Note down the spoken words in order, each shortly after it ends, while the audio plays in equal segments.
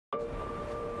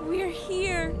We're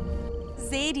here.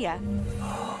 Xadia.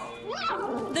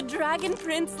 The Dragon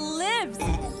Prince lives,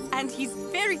 and he's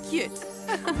very cute.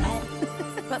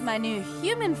 But my new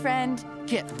human friend...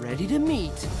 Get ready to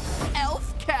meet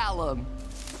Elf Callum.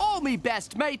 All me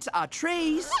best mates are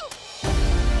trees.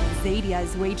 Xadia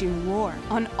is waging war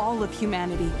on all of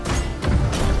humanity.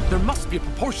 There must be a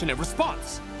proportionate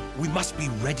response. We must be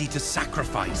ready to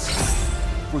sacrifice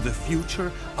for the future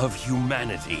of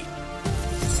humanity.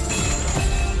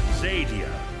 Xadia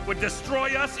would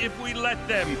destroy us if we let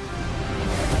them.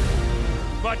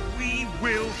 But we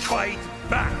will fight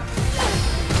back.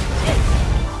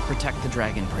 Protect the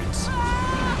Dragon Prince.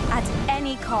 At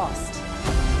any cost.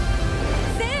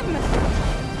 Zim!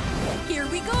 Here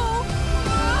we go!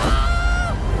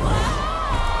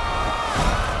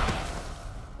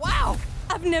 Wow!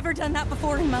 I've never done that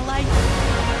before in my life.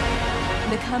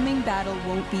 The coming battle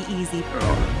won't be easy.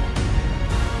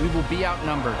 We will be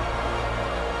outnumbered.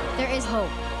 There is hope.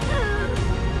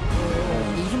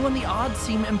 Even when the odds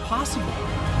seem impossible.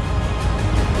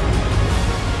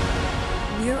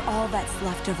 We're all that's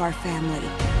left of our family.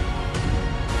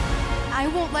 I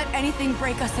won't let anything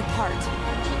break us apart.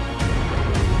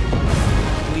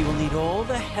 We will need all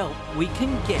the help we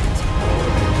can get.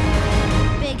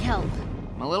 Big help.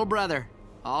 My little brother,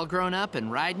 all grown up and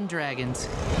riding dragons.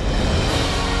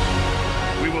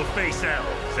 We will face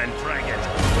elves and dragons.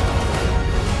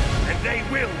 And they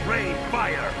will rain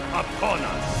fire upon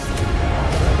us.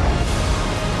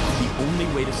 The only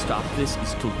way to stop this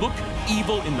is to look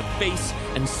evil in the face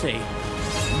and say,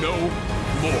 no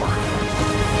more.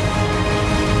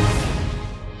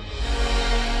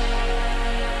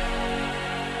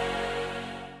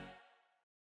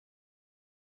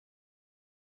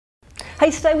 Hey,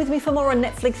 stay with me for more on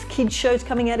Netflix kids shows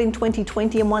coming out in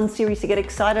 2020, and one series to get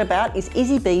excited about is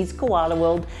Izzy B's Koala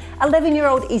World.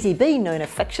 11-year-old Izzy B, known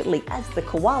affectionately as the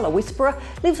Koala Whisperer,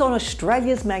 lives on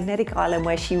Australia's magnetic island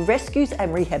where she rescues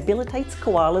and rehabilitates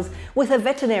koalas with her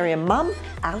veterinarian mum,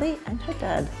 Ali, and her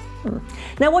dad.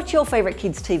 Now, what's your favourite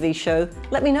kids TV show?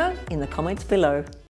 Let me know in the comments below.